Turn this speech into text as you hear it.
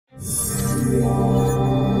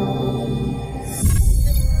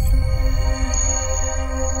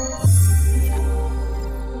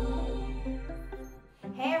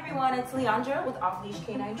It's Leandra with Off Leash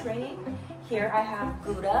Canine Training. Here I have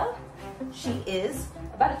Buddah. She is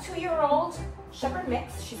about a 2-year-old Shepherd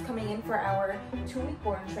mix. She's coming in for our 2-week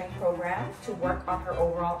board and train program to work on her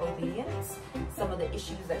overall obedience. Some of the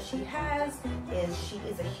issues that she has is she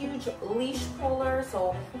is a huge leash puller,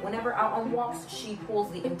 so whenever out on walks, she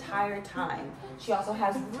pulls the entire time. She also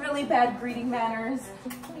has really bad greeting manners.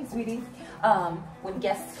 Hey, sweetie. When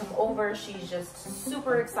guests come over, she's just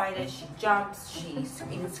super excited. She jumps, she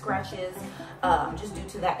even scratches, just due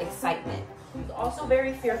to that excitement. She's also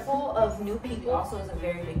very fearful of new people. Also is a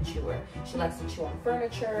very big chewer. She likes to chew on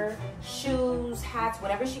furniture, shoes, hats,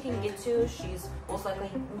 whatever she can get to, she's most likely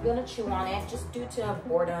gonna chew on it just due to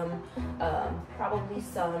boredom, probably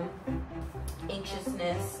some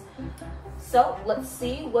anxiousness. So let's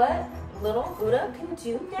see what little Buddah can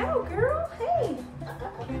do now, girl. Hey.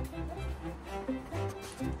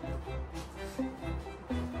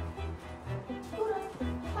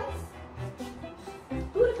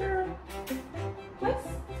 Buddah, girl.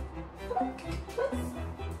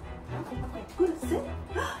 Buddah, sit.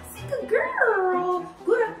 Sit, good girl.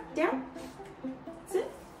 Buddah, down.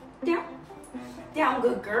 Sit. Down. Down,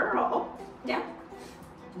 good girl. Down.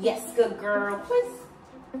 Yes, good girl. Please.